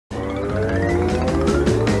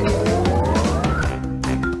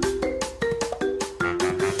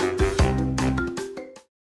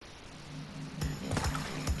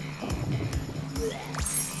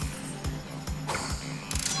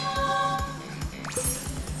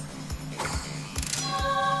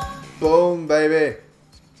Boom, baby.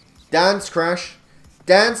 Dance, Crash.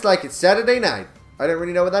 Dance like it's Saturday night. I don't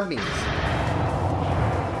really know what that means.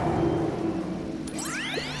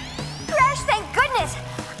 Crash, thank goodness!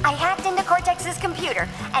 I hacked into Cortex's computer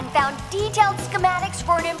and found detailed schematics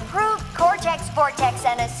for an improved Cortex Vortex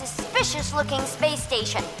and a suspicious-looking space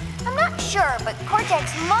station. I'm not sure, but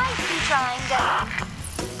Cortex might be trying to...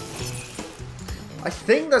 I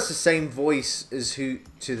think that's the same voice as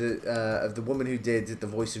of the woman who did the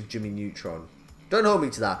voice of Jimmy Neutron. Don't hold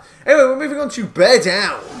me to that. Anyway, we're moving on to Bear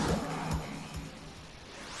Down.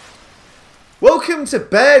 Welcome to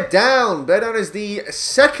Bear Down. Bear Down is the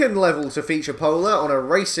second level to feature Polar on a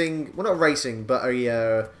racing, well not racing, but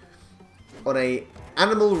on a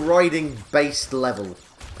animal riding based level,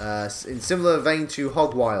 in similar vein to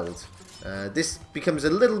Hog Wild. This becomes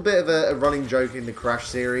a little bit of a running joke in the Crash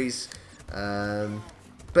series,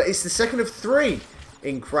 but it's the second of 3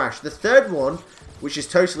 in Crash. The third one, which is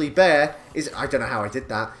Totally Bear, I don't know how I did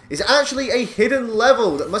that, is actually a hidden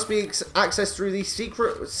level that must be accessed through the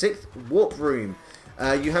secret 6th warp room.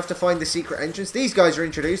 You have to find the secret entrance. These guys are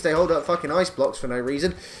introduced. They hold up fucking ice blocks for no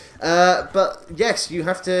reason. But yes, you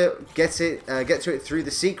have to get to it through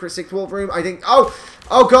the secret 6th warp room. I think. Oh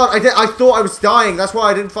god! I thought I was dying. That's why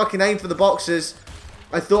I didn't fucking aim for the boxes.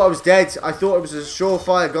 I thought I was dead. I thought it was a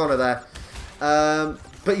surefire goner there.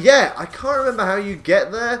 But yeah, I can't remember how you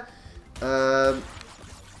get there.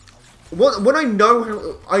 When I know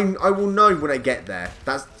how, I will know when I get there.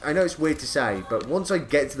 I know it's weird to say, but once I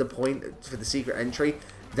get to the point for the secret entry,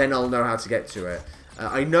 then I'll know how to get to it.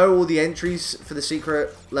 I know all the entries for the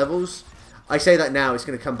secret levels. I say that now, it's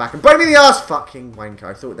going to come back and bite me in the ass! Fucking wanker,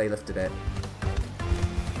 I thought they lifted it.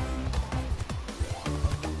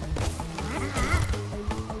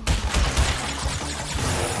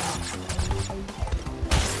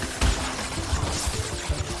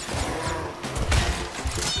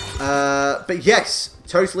 But yes,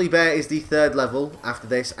 Totally Bear is the third level after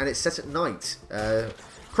this, and it's set at night.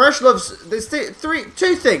 Crash loves... There's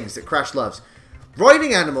two things that Crash loves.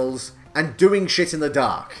 Riding animals and doing shit in the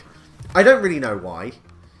dark. I don't really know why.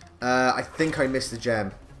 I think I missed the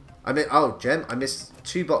gem. Gem? I missed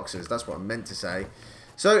 2 boxes. That's what I meant to say.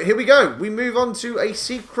 So, here we go. We move on to a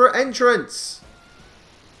secret entrance.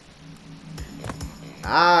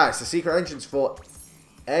 Ah, it's a secret entrance for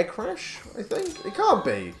Air Crash, I think? It can't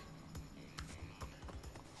be.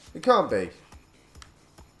 It can't be.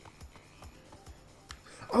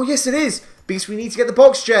 Oh, yes, it is. Because we need to get the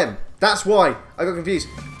box gem. That's why. I got confused.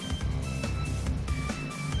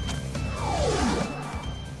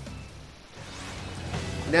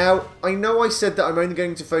 Now, I know I said that I'm only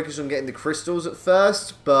going to focus on getting the crystals at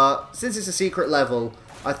first, but since it's a secret level,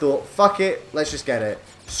 I thought, fuck it, let's just get it.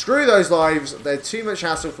 Screw those lives. They're too much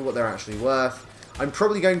hassle for what they're actually worth. I'm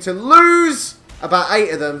probably going to lose about 8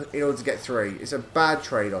 of them in order to get 3. It's a bad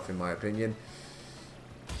trade-off in my opinion.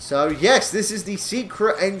 So yes, this is the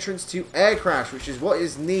secret entrance to Air Crash, which is what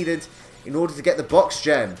is needed in order to get the box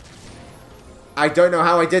gem. I don't know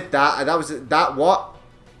how I did that. That what?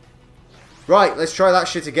 Right, let's try that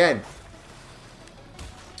shit again.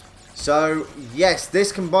 So yes,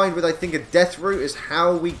 this combined with I think a death route is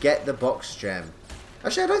how we get the box gem.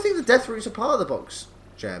 Actually, I don't think the death route's a part of the box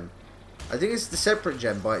gem. I think it's the separate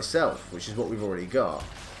gem by itself, which is what we've already got.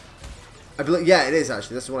 I believe, yeah, it is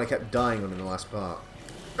actually. That's the one I kept dying on in the last part.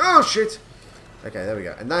 Oh, shit! Okay, there we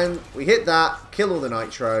go. And then we hit that, kill all the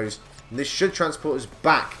nitros, and this should transport us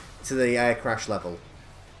back to the Air Crash level.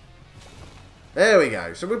 There we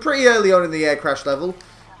go. So we're pretty early on in the Air Crash level,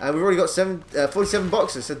 and we've already got 47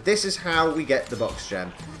 boxes, so this is how we get the box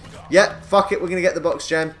gem. Yep, fuck it, we're going to get the box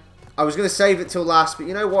gem. I was going to save it till last, but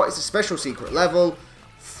you know what? It's a special secret level.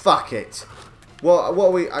 Fuck it. What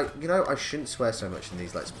are we... you know, I shouldn't swear so much in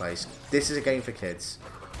these Let's Plays. This is a game for kids.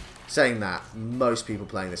 Saying that, most people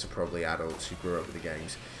playing this are probably adults who grew up with the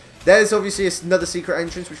games. There's obviously another secret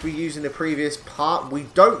entrance, which we used in the previous part. We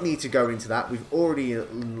don't need to go into that. We've already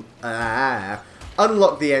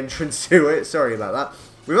unlocked the entrance to it. Sorry about that.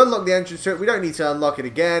 We've unlocked the entrance to it. We don't need to unlock it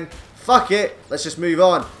again. Fuck it. Let's just move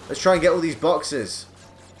on. Let's try and get all these boxes.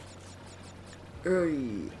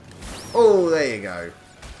 Oh, there you go.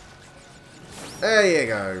 There you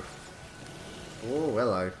go. Oh,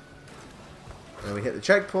 hello. And we hit the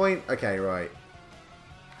checkpoint. Okay, right.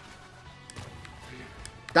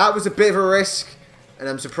 That was a bit of a risk, and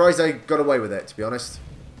I'm surprised I got away with it, to be honest.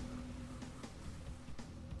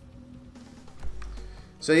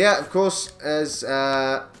 So yeah, of course, as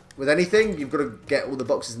with anything, you've got to get all the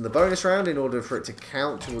boxes in the bonus round in order for it to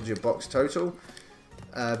count towards your box total.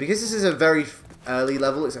 Because this is a very early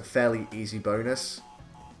level, it's a fairly easy bonus.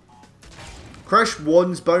 Crash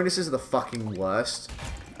 1's bonuses are the fucking worst.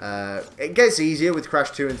 It gets easier with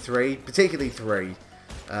Crash 2 and 3, particularly 3.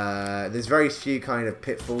 There's very few kind of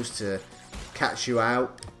pitfalls to catch you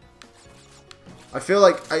out. I feel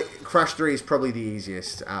like Crash 3 is probably the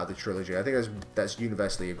easiest out of the trilogy. I think that's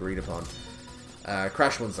universally agreed upon.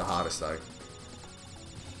 Crash 1's the hardest though.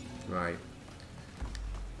 Right.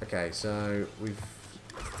 Okay, so we've...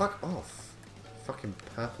 Fuck off. Fucking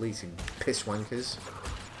purple eating piss wankers.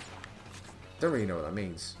 Don't really know what that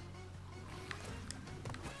means.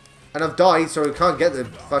 And I've died, so I can't get the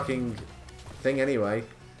fucking thing anyway.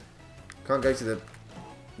 Can't go to the...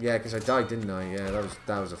 Yeah, because I died, didn't I? Yeah,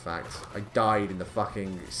 that was a fact. I died in the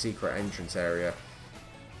fucking secret entrance area.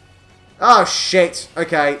 Oh, shit!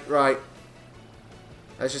 Okay, right.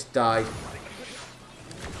 Let's just die.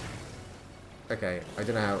 Okay, I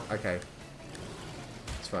don't know how... Okay.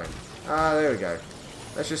 It's fine. Ah, there we go.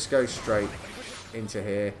 Let's just go straight into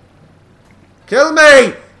here. Kill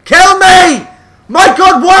me! Kill me! My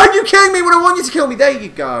god, why aren't you killing me when I want you to kill me? There you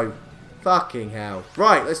go. Fucking hell.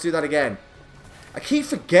 Right, let's do that again. I keep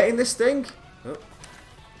forgetting this thing. Oh.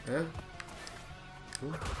 Yeah.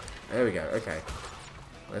 Ooh. There we go. Okay.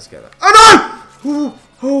 Let's get that. Oh no! Oh,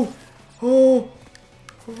 oh, oh,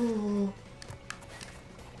 oh.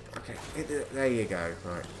 Okay, there you go.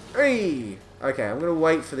 Right. Hey! Okay, I'm going to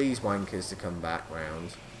wait for these wankers to come back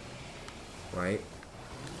round. Right.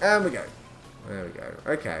 And we go. There we go.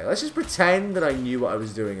 Okay, let's just pretend that I knew what I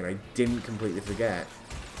was doing and I didn't completely forget.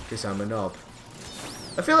 Because I'm a knob.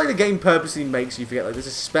 I feel like the game purposely makes you forget. Like, there's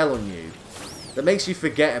a spell on you that makes you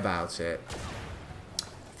forget about it.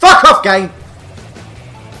 Fuck off, game!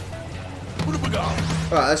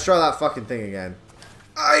 Alright, let's try that fucking thing again.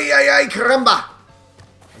 Ay, ay, ay, caramba!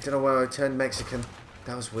 I don't know where I turned Mexican.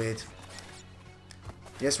 That was weird.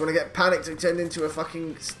 Yes, when I get panicked, I turn into a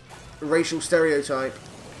fucking racial stereotype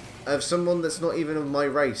of someone that's not even of my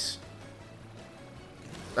race.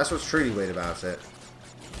 That's what's truly weird about it.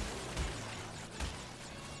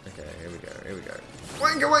 Okay, here we go, here we go.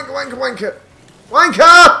 Wanker, wanker, wanker, wanker!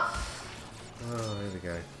 Wanker! Oh, here we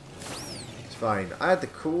go. It's fine. I had the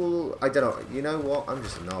cool... I don't know. You know what? I'm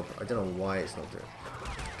just a knob. I don't know why it's not doing...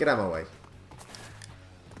 Get out of my way.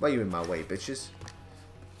 Why are you in my way, bitches?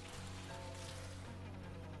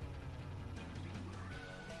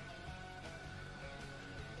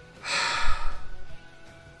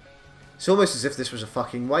 It's almost as if this was a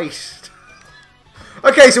fucking waste.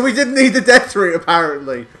 Okay, so we didn't need the death route,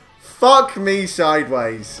 apparently. Fuck me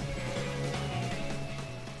sideways.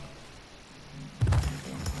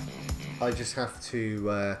 I just have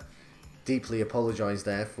to deeply apologise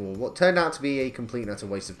there for what turned out to be a complete and utter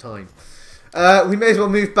waste of time. We may as well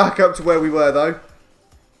move back up to where we were, though.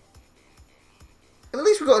 At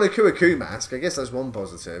least we got an Aku mask. I guess that's one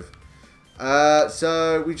positive.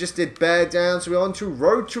 So we just did Bear Down, so we're on to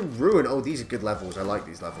Road to Ruin. Oh, these are good levels. I like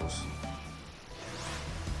these levels.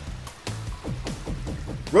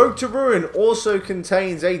 Road to Ruin also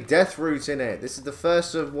contains a death route in it. This is the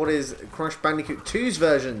first of what is Crash Bandicoot 2's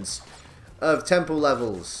versions of temple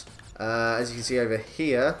levels. As you can see over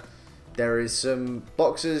here, there is some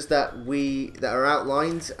boxes that are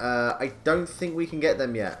outlined. I don't think we can get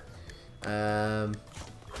them yet. At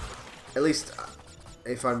least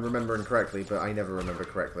if I'm remembering correctly, but I never remember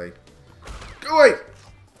correctly. Go away!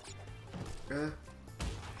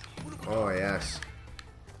 Oh, yes.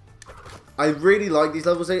 I really like these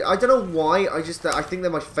levels. I don't know why. I think they're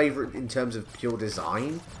my favourite in terms of pure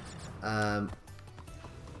design. I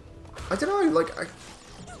don't know. Like,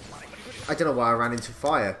 I don't know why I ran into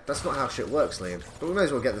fire. That's not how shit works, Liam. But we may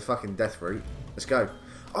as well get the fucking death route. Let's go.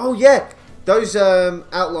 Oh, yeah! Those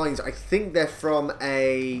outlines, I think they're from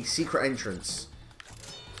a secret entrance.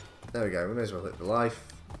 There we go. We may as well hit the life.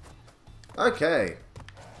 Okay.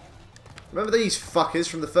 Remember these fuckers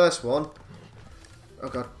from the first one? Oh,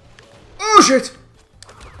 God. Oh, shit!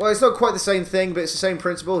 Well, it's not quite the same thing, but it's the same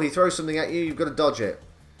principle. He throws something at you, you've got to dodge it.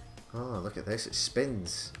 Oh, look at this. It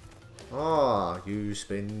spins. Oh, you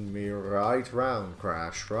spin me right round,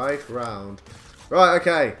 Crash. Right round. Right,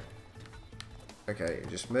 okay. Okay,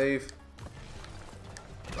 just move.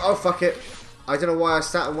 Oh, fuck it. I don't know why I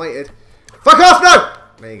sat and waited. Fuck off, no!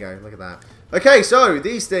 There you go, look at that. Okay, so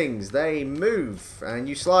these things, they move, and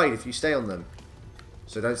you slide if you stay on them.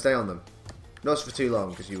 So don't stay on them. Not for too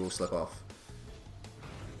long, because you will slip off.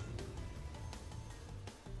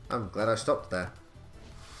 I'm glad I stopped there.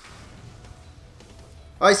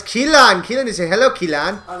 Oh, it's Keelan! Keelan is here. Hello,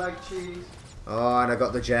 Keelan. I like cheese. Oh, and I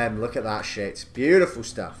got the gem. Look at that shit. Beautiful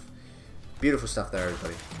stuff. Beautiful stuff there,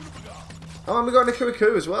 everybody. Oh, and we got an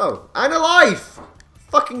Aku as well. And a life!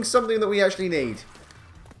 Fucking something that we actually need.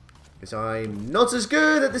 Because I'm not as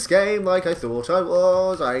good at this game like I thought I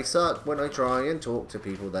was. I suck when I try and talk to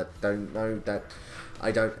people that don't know that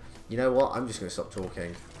I don't... You know what? I'm just going to stop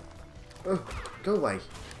talking. Oh, go away.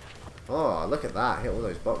 Oh, look at that. Hit all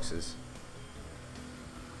those boxes.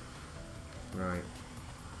 Right.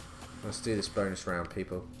 Let's do this bonus round,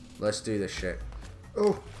 people. Let's do this shit.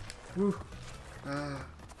 Oh. Woo.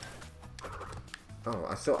 Oh,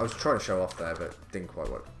 I thought I was trying to show off there, but it didn't quite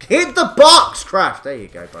work. Hit the box! Crash! There you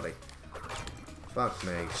go, buddy. Fuck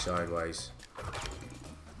me, sideways.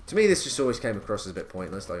 To me, this just always came across as a bit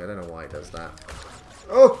pointless. Like, I don't know why it does that.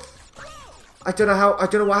 Oh! I don't know how... I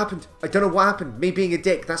don't know what happened. I don't know what happened. Me being a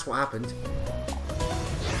dick, that's what happened.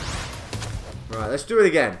 Right, let's do it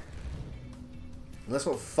again. Let's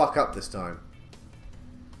not fuck up this time.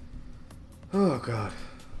 Oh, God.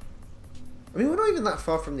 I mean, we're not even that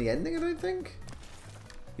far from the ending, I don't think.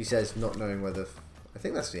 He says, not knowing whether... I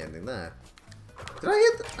think that's the ending there. Did I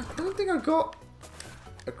hit... I don't think I got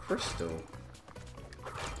a crystal.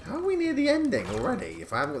 How are we near the ending already?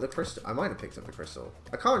 If I haven't got the crystal... I might have picked up the crystal.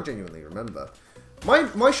 I can't genuinely remember.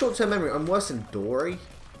 My short-term memory, I'm worse than Dory.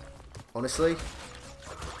 Honestly.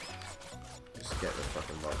 Just get the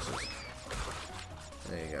fucking boxes.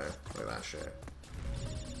 There you go. Look at that shit.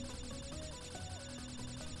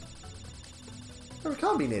 No, we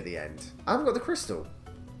can't be near the end. I haven't got the crystal.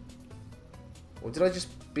 Or did I just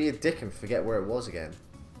be a dick and forget where it was again?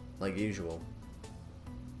 Like usual.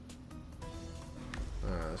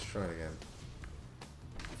 Alright, let's try it again.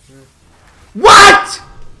 What?!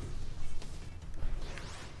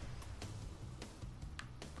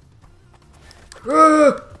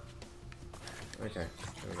 Okay,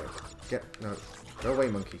 there we go. No. Go away,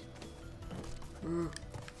 monkey.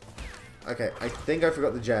 Okay, I think I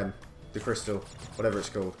forgot the gem. The crystal. Whatever it's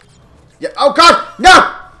called. Yeah. Oh, God!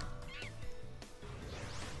 No!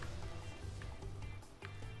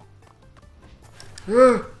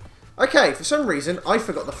 Okay, for some reason, I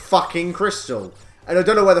forgot the fucking crystal. And I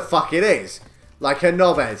don't know where the fuck it is. Like a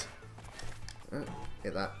knobhead.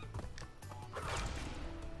 Hit that.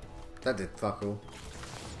 That did fuck all.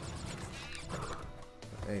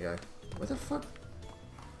 There you go. Where the fuck?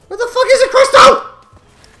 Where the fuck is the crystal?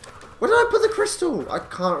 Where did I put the crystal? I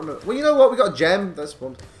can't remember. Well, you know what? We got a gem. That's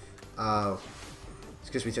one. Oh. It's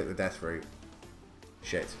because we took the death route.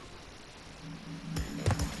 Shit.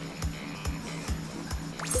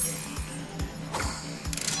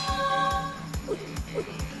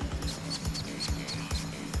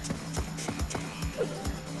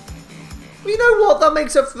 Well, you know what? That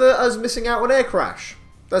makes up for us missing out on air crash.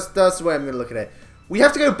 That's the way I'm going to look at it. We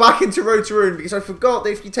have to go back into Road to Ruin because I forgot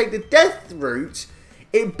that if you take the death route,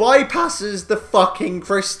 it bypasses the fucking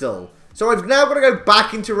crystal. So I've now got to go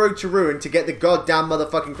back into Road to Ruin to get the goddamn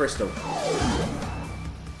motherfucking crystal.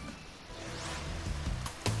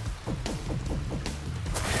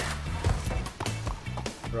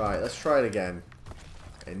 Right, let's try it again.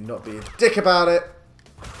 And not be a dick about it.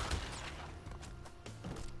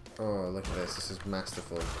 Oh, look at this. This is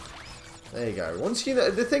masterful. There you go. Once you know,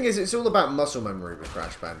 the thing is, it's all about muscle memory with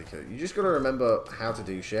Crash Bandicoot. You just got to remember how to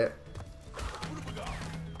do shit.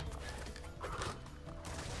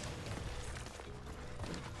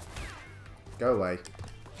 Go away.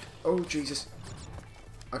 Oh, Jesus.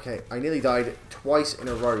 Okay, I nearly died twice in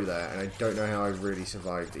a row there, and I don't know how I really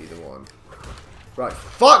survived either one. Right,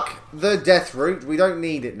 fuck the death route. We don't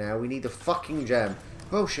need it now. We need the fucking gem.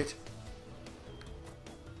 Oh, shit.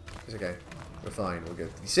 It's okay. We're fine. We're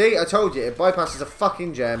good. You see? I told you. It bypasses a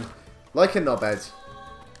fucking gem. Like a knobhead.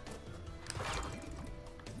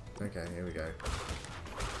 Okay, here we go.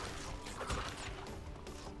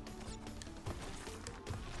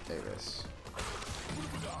 Take this.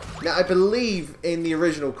 Now, I believe in the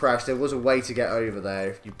original Crash, there was a way to get over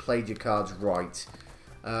there if you played your cards right.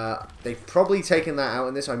 They've probably taken that out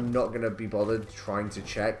in this. I'm not going to be bothered trying to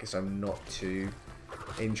check because I'm not too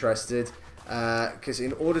interested. Because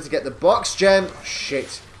in order to get the box gem,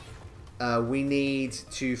 shit, we need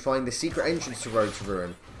to find the secret entrance to Road to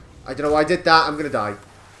Ruin. I don't know why I did that. I'm going to die.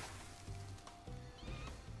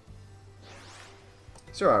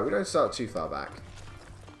 It's alright. We don't start too far back.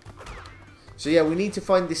 So yeah, we need to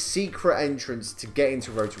find the secret entrance to get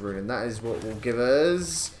into Road to Ruin, and that is what will give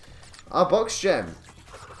us our box gem.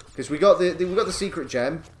 Because we got the secret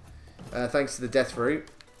gem, thanks to the death route.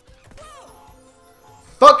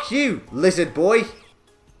 Fuck you, lizard boy!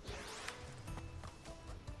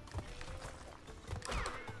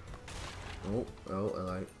 Oh,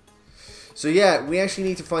 hello. So yeah, we actually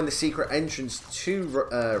need to find the secret entrance to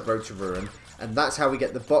Road to Ruin, and that's how we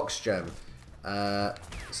get the box gem.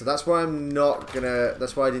 So that's why I'm not gonna.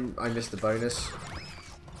 That's why I missed the bonus.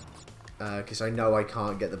 Because I know I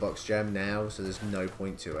can't get the box gem now, so there's no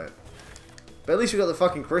point to it. But at least we got the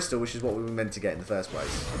fucking crystal, which is what we were meant to get in the first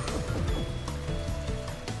place.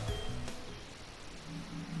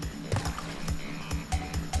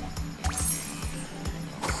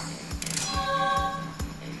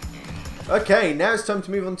 Okay, now it's time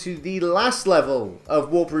to move on to the last level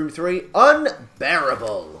of Warp Room 3,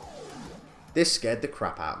 Unbearable. This scared the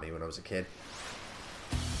crap out of me when I was a kid.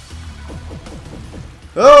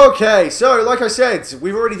 Okay, so like I said,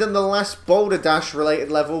 we've already done the last Boulder Dash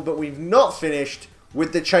related level, but we've not finished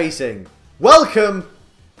with the chasing. Welcome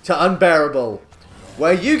to Unbearable,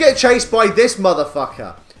 where you get chased by this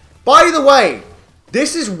motherfucker. By the way,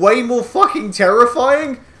 this is way more fucking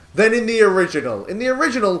terrifying than in the original. In the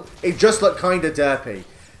original, it just looked kind of derpy.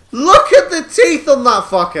 Look at the teeth on that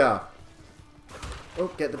fucker!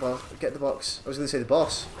 Oh, get the box. Get the box. I was going to say the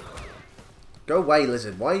boss. Go away,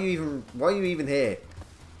 lizard. Why are you even here?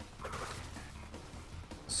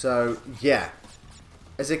 So, yeah.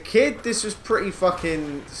 As a kid, this was pretty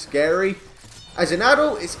fucking scary. As an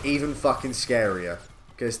adult, it's even fucking scarier.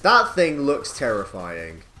 Because that thing looks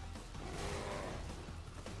terrifying.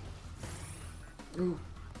 Ooh.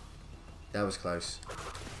 That was close.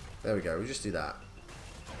 There we go. We'll just do that.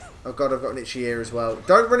 Oh god, I've got an itchy ear as well.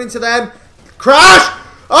 Don't run into them! Crash!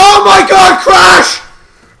 Oh my god, crash!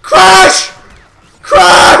 Crash!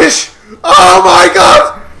 Crash! Oh my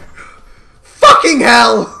god! Fucking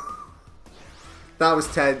hell! That was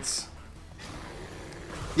tense.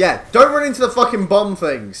 Yeah, don't run into the fucking bomb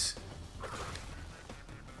things.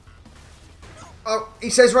 Oh,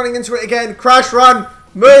 he says running into it again. Crash, run!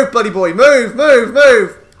 Move, bloody boy. Move, move,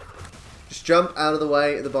 move! Just jump out of the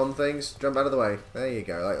way of the bomb things. Jump out of the way. There you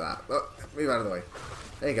go, like that. Oh, move out of the way.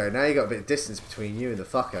 There you go. Now you got a bit of distance between you and the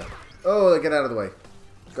fucker. Oh, get out of the way.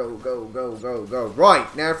 Go, go, go, go, go.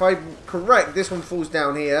 Right, now if I'm correct, this one falls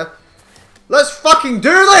down here. Let's fucking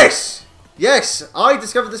do this! Yes, I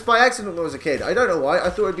discovered this by accident when I was a kid. I don't know why. I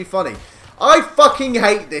thought it'd be funny. I fucking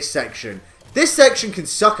hate this section. This section can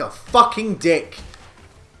suck a fucking dick.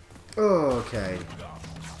 Okay.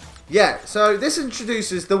 Yeah, so this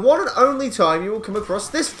introduces the one and only time you will come across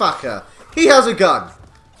this fucker. He has a gun.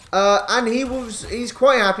 And he's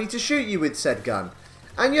quite happy to shoot you with said gun.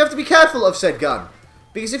 And you have to be careful of said gun.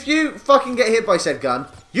 Because if you fucking get hit by said gun,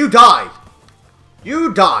 you die.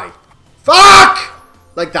 You die. Fuck!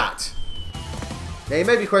 Like that. Now you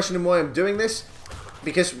may be questioning why I'm doing this.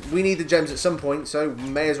 Because we need the gems at some point, so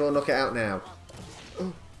may as well knock it out now.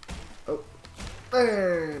 Oh. Oh.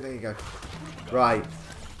 There you go. Right.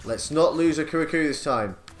 Let's not lose a Kuriku this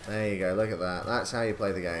time. There you go, look at that. That's how you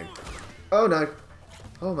play the game. Oh no.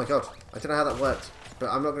 Oh my god. I don't know how that worked. But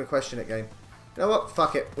I'm not going to question it, game. You know what?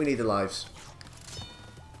 Fuck it. We need the lives.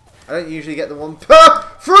 I don't usually get the one...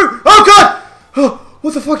 Ah! Through! Oh god! Oh,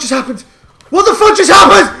 what the fuck just happened? What the fuck just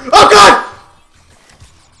happened? Oh god!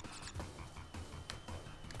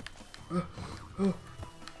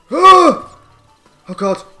 Oh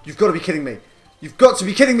god. You've got to be kidding me. You've got to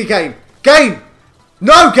be kidding me, game. Game!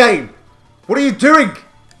 No, game! What are you doing?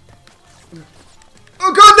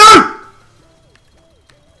 Oh god, no!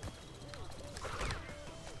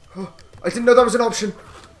 Oh, I didn't know that was an option.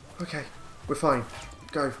 Okay, we're fine.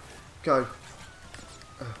 Go. Go.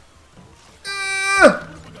 Do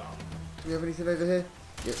we have anything over here?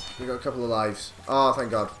 Yep, we got a couple of lives. Oh, thank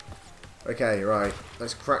god. Okay, right.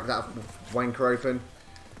 Let's crack that wanker open.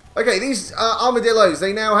 Okay, these armadillos,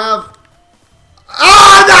 they now have...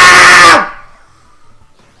 Oh, no!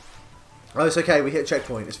 Oh, it's okay. We hit a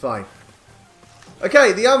checkpoint. It's fine.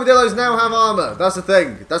 Okay, the armadillos now have armor. That's a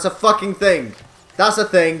thing. That's a fucking thing. That's a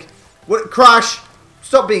thing. What? Crash!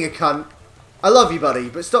 Stop being a cunt. I love you, buddy,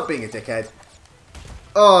 but stop being a dickhead.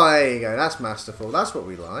 Oh, there you go. That's masterful. That's what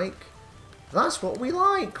we like. That's what we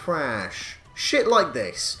like, Crash. Shit like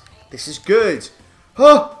this. This is good.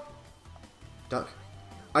 Oh! Duck.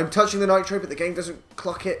 I'm touching the nitro, but the game doesn't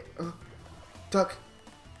clock it. Oh. Duck.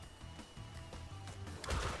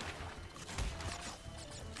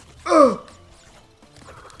 Oh!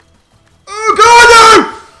 Oh god,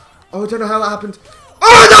 no! Oh, I don't know how that happened.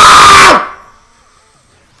 Oh no!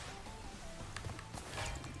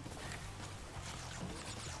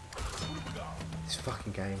 This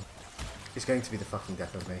fucking game is going to be the fucking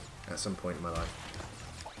death of me at some point in my life.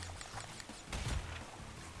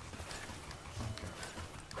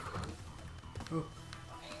 Oh.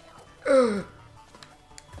 Oh.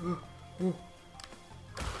 Oh.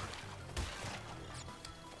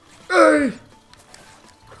 Hey!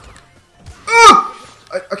 Oh!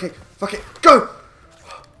 Okay, fuck it, go!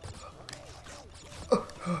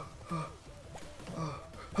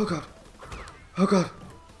 Oh god. Oh god.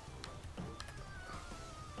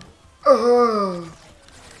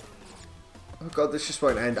 god, this just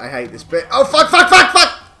won't end. I hate this bit. Oh, fuck, fuck, fuck,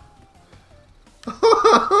 fuck!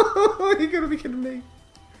 You're gonna be kidding me.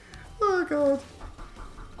 Oh, god.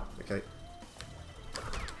 Okay.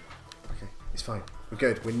 Okay, it's fine. We're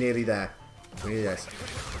good. We're nearly there. We're nearly there.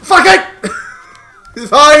 Fuck it! It's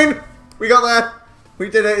fine! We got there. We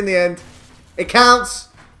did it in the end. It counts.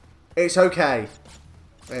 It's okay.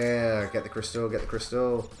 Yeah, get the crystal, get the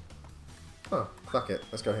crystal. Oh, fuck it.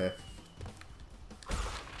 Let's go here.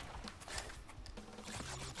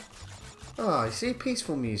 Ah, you see?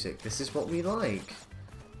 Peaceful music. This is what we like.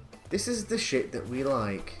 This is the shit that we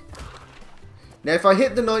like. Now, if I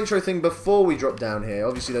hit the nitro thing before we drop down here,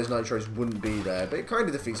 obviously those nitros wouldn't be there, but it kind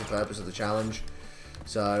of defeats the purpose of the challenge.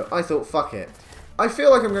 So, I thought, fuck it. I feel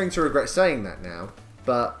like I'm going to regret saying that now,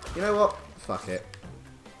 but you know what? Fuck it.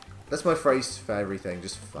 That's my phrase for everything.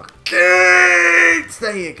 Just fuck it!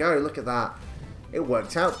 There you go. Look at that. It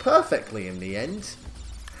worked out perfectly in the end.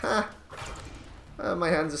 Ha! My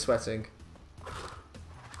hands are sweating.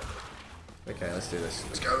 Okay, let's do this.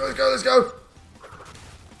 Let's go, let's go, let's go!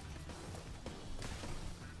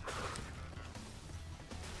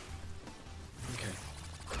 Okay.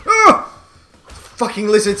 Oh! Fucking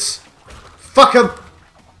lizards! Fuck them!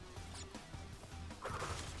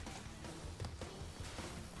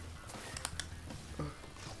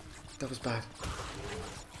 That was bad.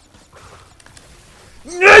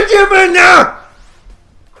 No!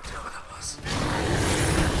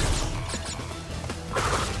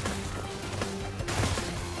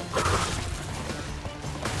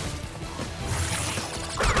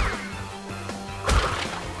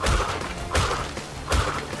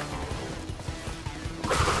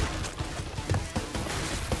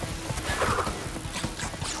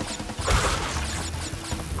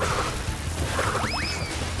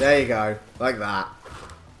 There you go, like that.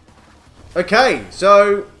 Okay,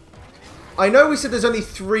 so I know we said there's only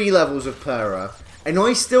 3 levels of Pera, and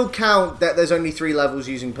I still count that there's only 3 levels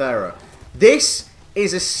using Pera. This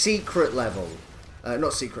is a secret level.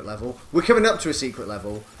 Not secret level. We're coming up to a secret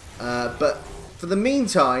level. But for the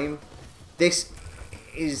meantime, this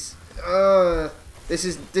is...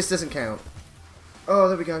 This doesn't count. Oh,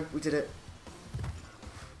 there we go. We did it.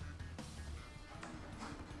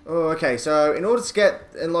 Oh, okay, so in order to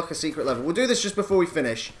unlock a secret level, we'll do this just before we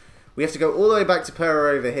finish. We have to go all the way back to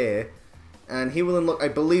Pera over here, and he will unlock, I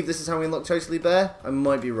believe this is how we unlock Totally Bear. I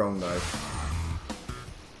might be wrong, though.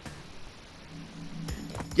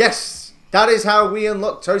 Yes, that is how we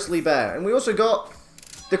unlock Totally Bear. And we also got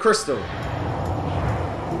the crystal.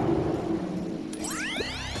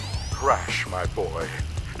 Crash, my boy.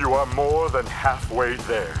 You are more than halfway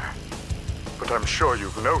there. But I'm sure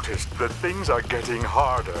you've noticed that things are getting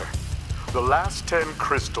harder. The last 10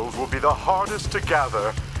 crystals will be the hardest to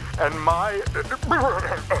gather, and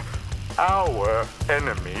our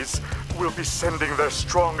enemies will be sending their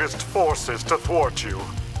strongest forces to thwart you.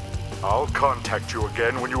 I'll contact you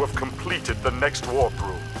again when you have completed the next warp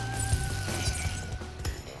room.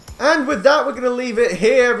 And with that, we're going to leave it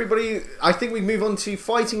here, everybody. I think we move on to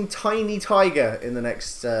fighting Tiny Tiger in the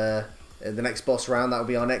next boss round. That'll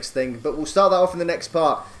be our next thing. But we'll start that off in the next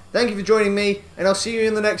part. Thank you for joining me, and I'll see you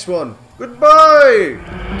in the next one.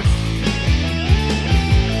 Goodbye!